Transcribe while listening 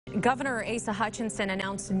Governor Asa Hutchinson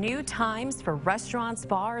announced new times for restaurants,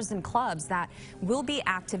 bars, and clubs that will be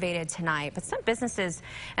activated tonight. But some businesses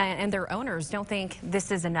and their owners don't think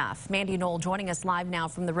this is enough. Mandy Noell joining us live now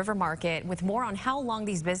from the River Market with more on how long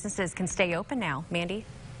these businesses can stay open now. Mandy?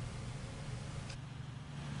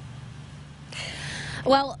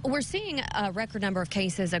 Well, we're seeing a record number of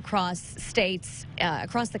cases across states,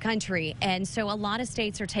 across the country, and so a lot of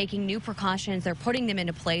states are taking new precautions. They're putting them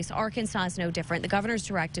into place. Arkansas is no different. The governor's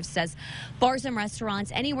directive says bars and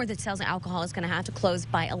restaurants, anywhere that sells alcohol, is going to have to close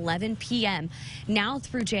by 11 p.m. now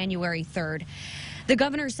through January 3rd. The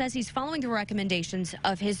governor says he's following the recommendations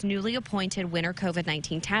of his newly appointed winter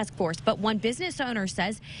COVID-19 task force. But one business owner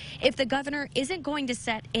says if the governor isn't going to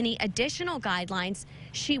set any additional guidelines,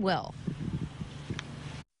 she will.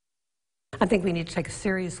 I think we need to take a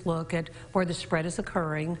serious look at where the spread is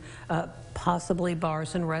occurring, possibly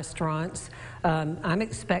bars and restaurants. I'm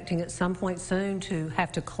expecting at some point soon to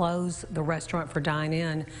have to close the restaurant for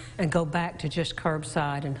dine-in and go back to just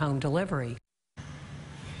curbside and home delivery.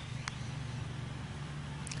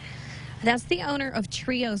 That's the owner of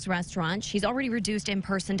Trio's restaurant. She's already reduced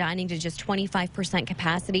in-person dining to just 25%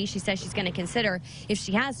 capacity. She says she's going to consider, if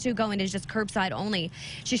she has to, go into just curbside only.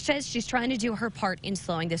 She says she's trying to do her part in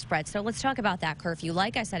slowing the spread. So let's talk about that curfew.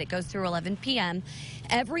 Like I said, it goes through 11 p.m.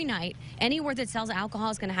 every night. Anywhere that sells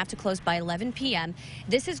alcohol is going to have to close by 11 p.m.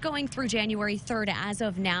 This is going through January 3rd as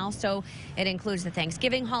of now, so it includes the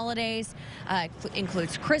Thanksgiving holidays,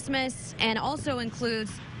 includes Christmas, and also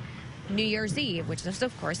includes New Year's Eve, which is,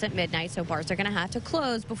 of course, at midnight, so bars are going to have to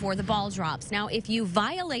close before the ball drops. Now, if you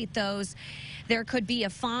violate those, there could be a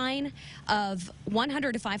fine of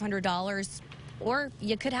 $100 to $500, or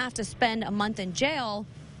you could have to spend a month in jail,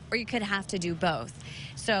 or you could have to do both.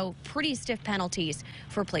 So pretty stiff penalties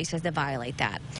for places that violate that.